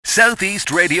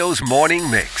Southeast Radio's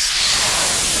morning mix.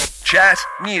 Chat,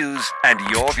 news, and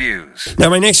your views. Now,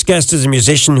 my next guest is a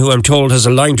musician who I'm told has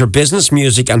aligned her business,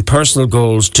 music and personal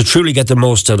goals to truly get the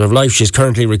most out of life. She's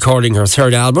currently recording her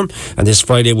third album, and this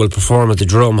Friday will perform at the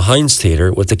Jerome Hines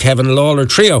Theatre with the Kevin Lawler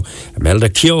Trio. Imelda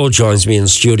Kehoe joins me in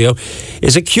studio.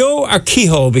 Is it Kehoe or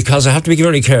Kehoe? Because I have to be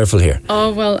very careful here.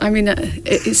 Oh, well, I mean,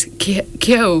 it's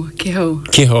Kehoe.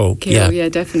 Kehoe, yeah,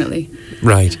 definitely.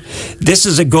 Right. This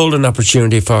is a golden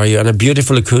opportunity for you and a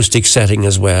beautiful acoustic setting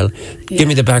as well. Yeah. Give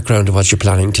me the background of what you're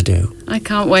planning to do. I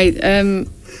can't wait.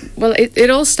 Well,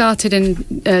 it all started in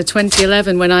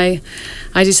 2011 when I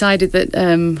decided that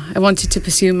I wanted to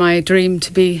pursue my dream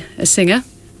to be a singer.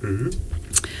 Mm-hmm.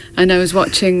 And I was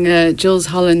watching Jools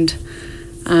Holland.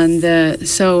 And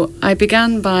so I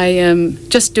began by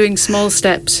just doing small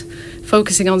steps,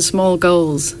 focusing on small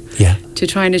goals. Yeah. To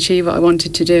try and achieve what I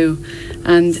wanted to do.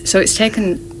 And so it's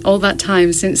taken all that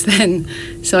time since then.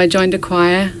 So I joined a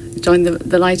choir, joined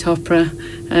the light opera,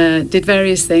 did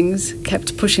various things,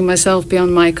 kept pushing myself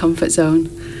beyond my comfort zone,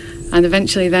 and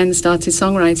eventually then started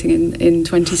songwriting in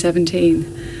 2017.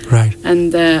 Right.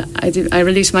 And I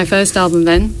released my first album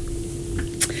then.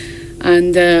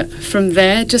 And from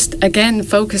there, just again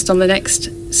focused on the next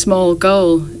small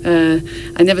goal.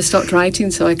 I never stopped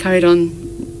writing, so I carried on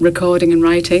recording and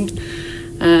writing.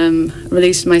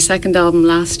 Released my second album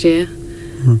last year.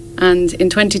 And in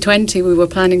 2020 we were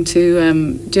planning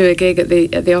to do a gig at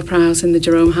the Opera House in the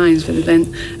Jerome Hines, but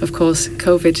then of course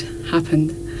COVID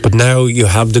happened. But now you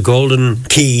have the golden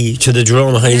key to the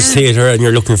Jerome Hines Theatre and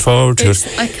you're looking forward to it.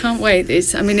 I can't wait.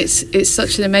 It's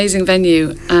such an amazing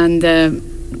venue and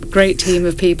great team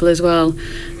of people as well,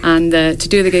 and to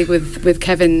do the gig with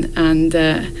Kevin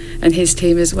and his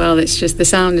team as well. It's just, the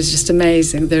sound is just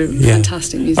amazing. They're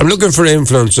fantastic musicians. I'm looking for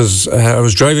influences. I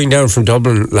was driving down from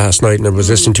Dublin last night and I was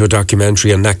listening to a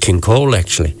documentary on Nat King Cole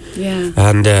actually. Yeah.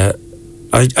 And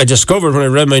I discovered when I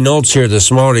read my notes here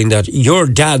this morning that your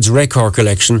dad's record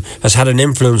collection has had an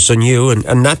influence on you,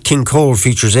 and Nat King Cole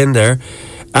features in there,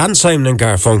 and Simon and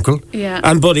Garfunkel,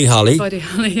 and Buddy Holly,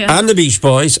 and the Beach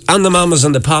Boys, and the Mamas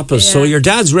and the Papas. So your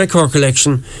dad's record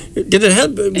collection, did it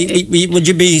help? Would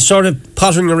you be sort of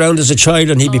pottering around as a child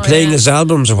and he'd be playing his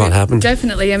albums, or what happened?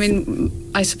 Definitely. I mean,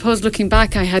 I suppose looking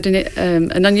back, I had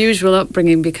an unusual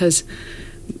upbringing because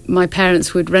my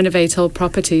parents would renovate old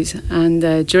properties, and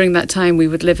during that time we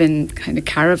would live in kind of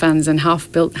caravans and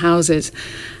half-built houses,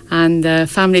 and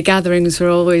family gatherings were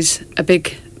always a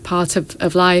big part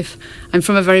of life. I'm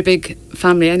from a very big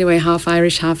family anyway, half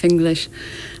Irish, half English,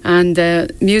 and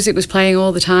music was playing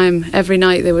all the time. Every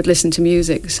night they would listen to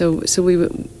music, so we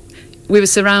were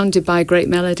surrounded by great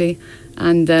melody.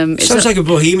 And it sounds like a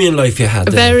bohemian life you had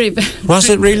there. Very was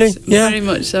it really? Much, very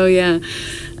much so. I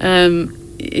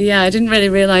didn't really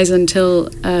realise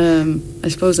until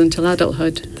until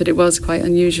adulthood that it was quite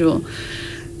unusual,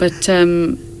 but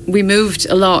we moved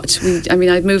a lot.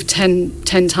 I'd moved 10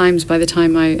 times by the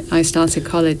time I started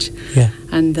college. Yeah.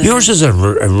 And yours is a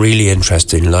really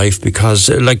interesting life because,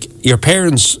 like, your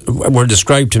parents were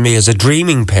described to me as a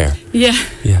dreaming pair. Yeah.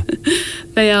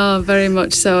 They are very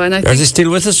much so. And are they still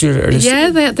with us?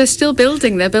 They're still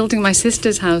building. They're building my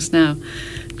sister's house now.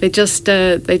 They just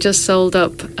sold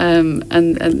up, and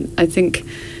I think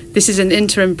this is an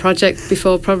interim project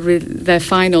before probably their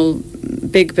final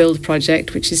big build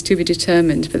project, which is to be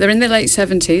determined. But they're in their late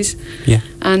 70s,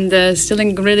 and still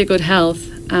in really good health,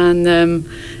 and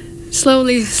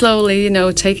slowly,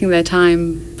 taking their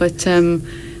time. But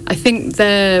I think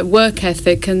their work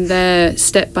ethic and their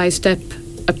step-by-step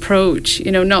approach,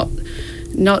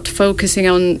 not focusing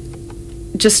on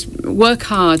just work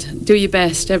hard, do your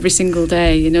best every single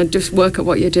day, just work at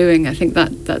what you're doing. I think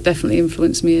that definitely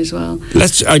influenced me as well.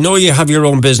 I know you have your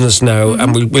own business now,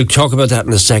 and we'll talk about that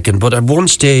in a second, but at one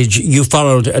stage you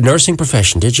followed a nursing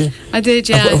profession, did you? I did,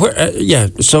 yeah.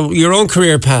 So your own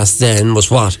career path then was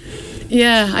what?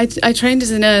 Yeah, I trained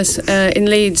as a nurse in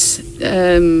Leeds,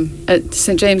 at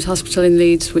St James Hospital in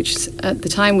Leeds, which at the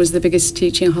time was the biggest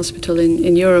teaching hospital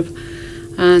in Europe,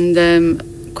 and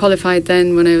qualified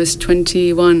then when I was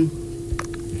 21,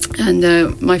 and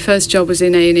my first job was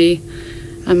in A&E,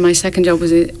 and my second job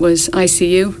was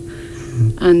ICU,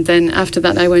 and then after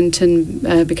that I went and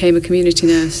became a community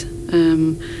nurse.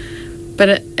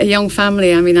 But a young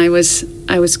family. I was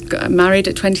married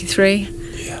at 23.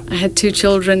 Yeah. I had 2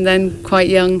 children then, quite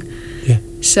young. Yeah.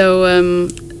 So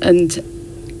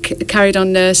carried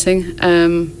on nursing.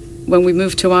 When we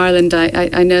moved to Ireland,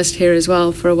 I nursed here as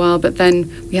well for a while, but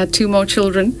then we had 2 more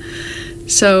children.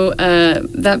 So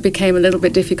that became a little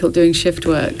bit difficult doing shift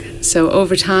work. So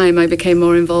over time, I became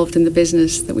more involved in the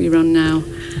business that we run now.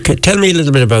 Okay, tell me a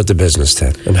little bit about the business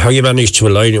then, and how you managed to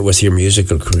align it with your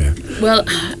musical career. Well,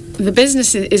 the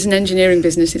business is an engineering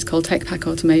business. It's called TechPack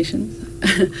Automation.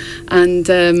 And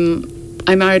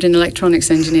I married an electronics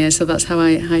engineer, so that's how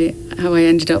I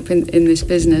ended up in this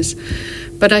business.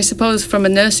 But I suppose from a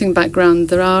nursing background,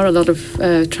 there are a lot of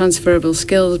transferable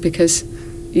skills, because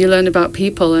you learn about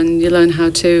people and you learn how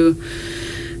to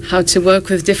work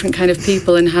with different kind of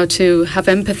people and how to have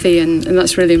empathy, and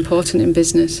that's really important in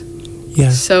business.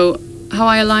 Yeah. So how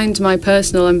I aligned my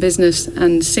personal and business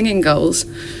and singing goals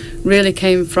really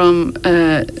came from,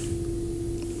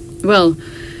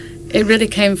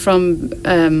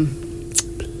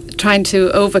 trying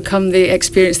to overcome the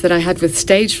experience that I had with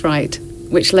stage fright,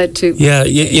 which led to... Yeah,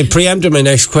 you preempted my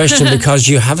next question because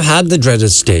you have had the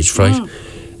dreaded stage fright. Oh.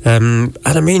 And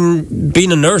I mean,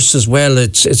 being a nurse as well,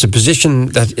 it's a position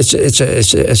that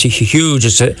it's a huge,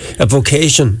 it's a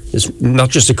vocation. It's not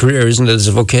just a career, isn't it? It's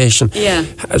a vocation. Yeah.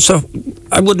 So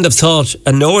I wouldn't have thought,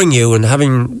 and knowing you and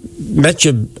having met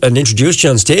you and introduced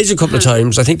you on stage a couple of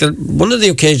times, I think that one of the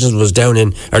occasions was down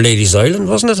in Our Lady's Island,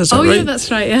 wasn't it? Is that right? Yeah, that's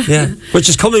right, yeah. Yeah, which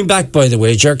is coming back, by the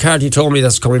way. Ger Carty told me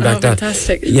that's coming back.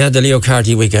 Fantastic. The Leo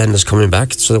Carty weekend is coming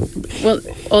back. So, well,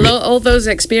 all those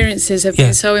experiences have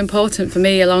been so important for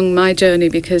me along my journey,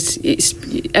 because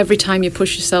every time you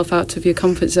push yourself out of your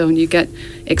comfort zone, you get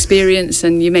experience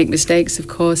and you make mistakes, of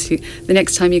course. The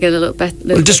next time you get a little better.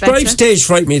 Well, describe stage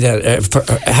fright me then.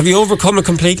 Have you overcome it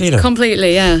completely now?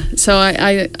 Completely, yeah. So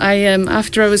I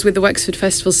after I was with the Wexford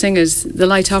Festival Singers, the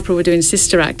Light Opera were doing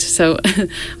Sister Act. So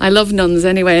I love nuns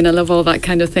anyway, and I love all that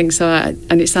kind of thing. So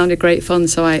and it sounded great fun.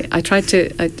 So I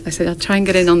said I'll try and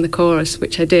get in on the chorus,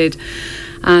 which I did.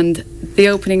 And the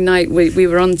opening night, we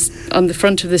were on the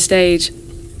front of the stage,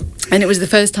 and it was the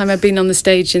first time I'd been on the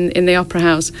stage in the Opera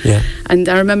House. Yeah. And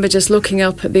I remember just looking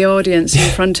up at the audience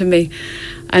in front of me,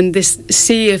 and this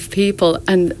sea of people,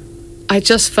 and I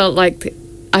just felt like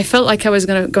I was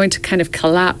going to kind of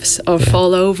collapse or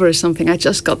fall over or something. I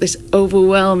just got this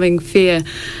overwhelming fear.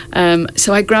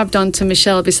 So I grabbed onto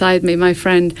Michelle beside me, my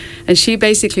friend, and she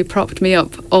basically propped me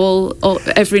up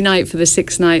every night for the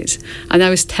 6 nights, and I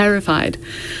was terrified.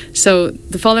 So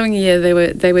the following year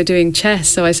they were doing chess.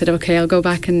 So I said, okay, I'll go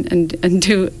back and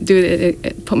do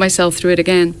it, put myself through it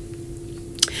again.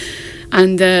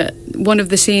 And one of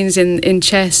the scenes in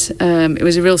chess, it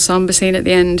was a real somber scene at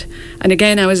the end. And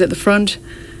again, I was at the front.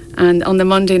 And on the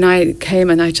Monday night it came,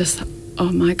 and I just, oh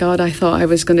my God, I thought I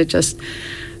was going to just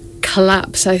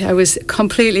collapse. I was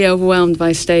completely overwhelmed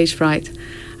by stage fright.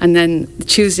 And then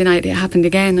Tuesday night it happened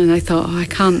again, and I thought, I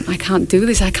can't do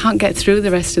this. I can't get through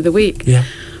the rest of the week. Yeah.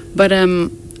 But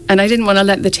and I didn't want to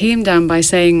let the team down by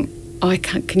saying,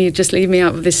 can you just leave me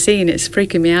out of this scene? It's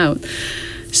freaking me out.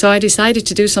 So I decided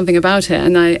to do something about it,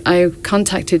 and I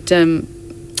contacted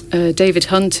David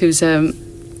Hunt, who's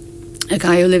a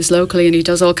guy who lives locally, and he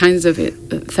does all kinds of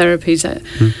therapies.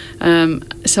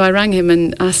 So I rang him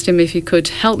and asked him if he could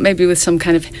help maybe with some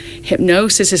kind of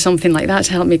hypnosis or something like that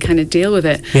to help me kind of deal with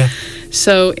it. Yeah.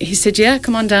 So he said, yeah,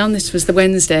 come on down. This was the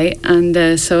Wednesday.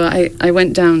 And so I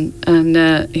went down, and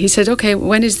he said, okay,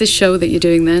 when is this show that you're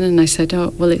doing then? And I said,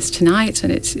 oh, well, it's tonight,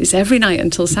 and it's every night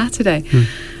until Saturday.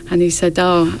 And he said,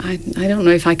 oh, I don't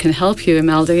know if I can help you,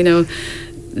 Imelda. You know,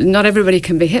 not everybody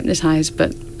can be hypnotised.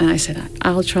 But I said,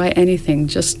 I'll try anything.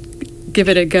 Just give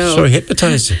it a go. So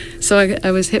hypnotised. So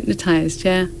I was hypnotised,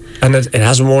 yeah. And it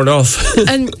hasn't worn off.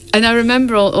 and I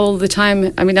remember all the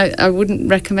time. I mean, I wouldn't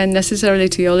recommend necessarily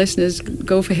to your listeners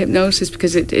go for hypnosis,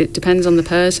 because it depends on the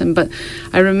person. But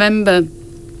I remember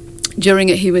during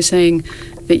it he was saying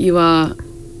that you are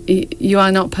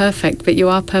not perfect, but you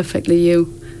are perfectly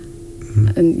you.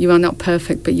 And you are not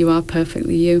perfect, but you are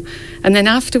perfectly you. And then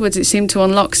afterwards it seemed to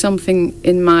unlock something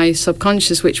in my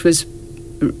subconscious which was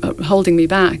holding me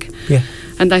back. Yeah.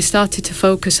 And I started to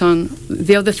focus on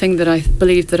the other thing that I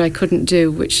believed that I couldn't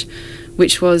do, which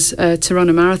was to run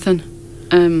a marathon.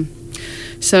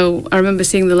 So I remember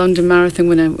seeing the London Marathon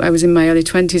when I was in my early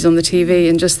 20s on the TV,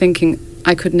 and just thinking,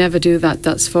 I could never do that.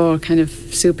 That's for kind of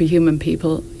superhuman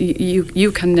people.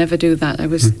 You can never do that, I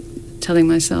was telling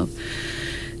myself.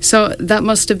 So that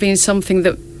must have been something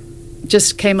that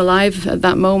just came alive at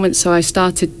that moment. So I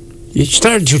started. You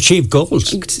started to achieve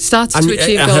goals. Have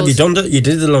you done that? You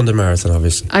did the London Marathon,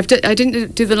 obviously. I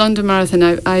didn't do the London Marathon.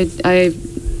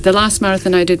 The last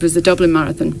marathon I did was the Dublin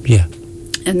Marathon. Yeah.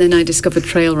 And then I discovered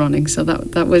trail running. So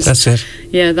that was. That's it.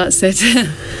 Yeah, that's it.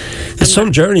 It's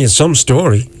some journey, it's some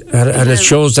story, and it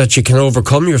shows that you can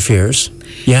overcome your fears.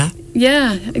 Yeah.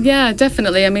 Yeah,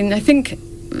 definitely. I mean, I think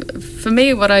for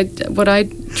me, what I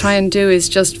try and do is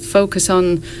just focus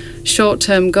on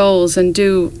short-term goals and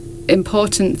do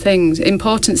important things,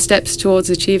 important steps towards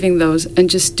achieving those, and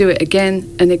just do it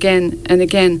again and again and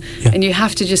again. Yeah. And you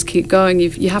have to just keep going.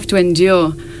 You have to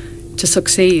endure to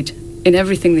succeed in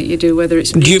everything that you do, whether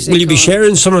it's music. Will you be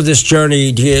sharing some of this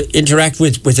journey? Do you interact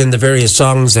within the various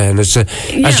songs then? As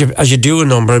you do a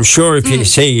number, I'm sure if you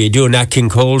say you do a Nat King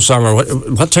Cole song, or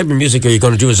what type of music are you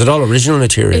going to do? Is it all original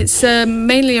material? It's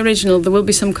mainly original. There will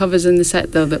be some covers in the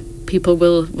set though that people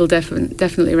will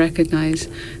definitely recognise,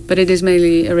 but it is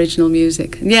mainly original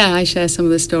music. Yeah, I share some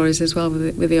of the stories as well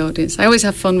with the audience. I always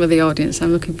have fun with the audience.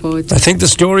 I'm looking forward to it. I think the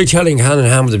storytelling hand in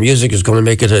hand with the music is going to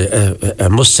make it a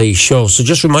must-see show. So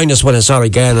just remind us when it's on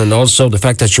again, and also the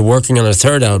fact that you're working on a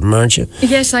third album, aren't you?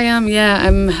 Yes, I am. Yeah,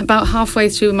 I'm about halfway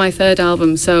through my third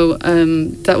album, so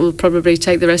that will probably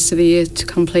take the rest of the year to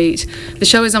complete. The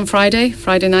show is on Friday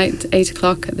night, 8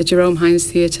 o'clock at the Jerome Hines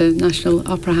Theatre, National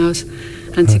Opera House,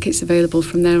 and tickets available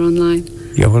from there online.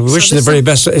 Yeah, well, we wish you the very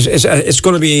best. It's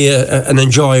going to be an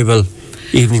enjoyable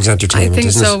evening's entertainment. I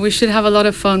think so. We should have a lot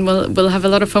of fun. We'll have a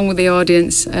lot of fun with the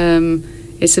audience.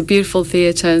 It's a beautiful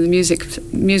theatre. The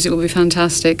music will be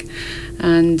fantastic,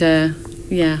 and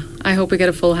I hope we get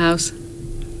a full house.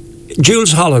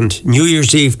 Jools Holland, New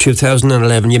Year's Eve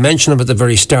 2011. You mentioned him at the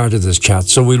very start of this chat,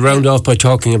 so we'll round off by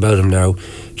talking about him now.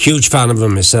 Huge fan of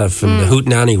him myself, and the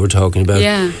Hootenanny we're talking about.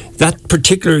 Yeah. That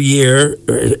particular year,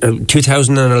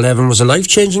 2011, was a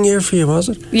life-changing year for you, was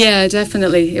it? Yeah,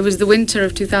 definitely. It was the winter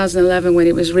of 2011 when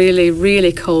it was really,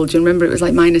 really cold. You remember it was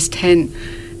like -10,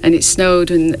 and it snowed,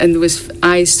 and there was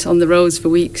ice on the roads for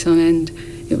weeks on end.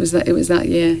 It was that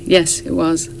year. Yes, it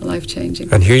was life-changing.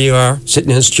 And here you are,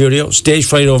 sitting in the studio, stage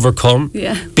fright overcome.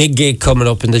 Yeah. Big gig coming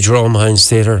up in the Jerome Hines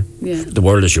Theatre. Yeah. The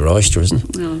world is your oyster, isn't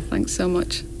it? Oh, thanks so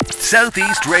much.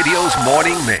 Southeast Radio's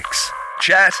morning mix.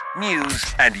 Chat, news,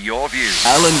 and your views.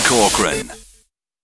 Alan Corcoran.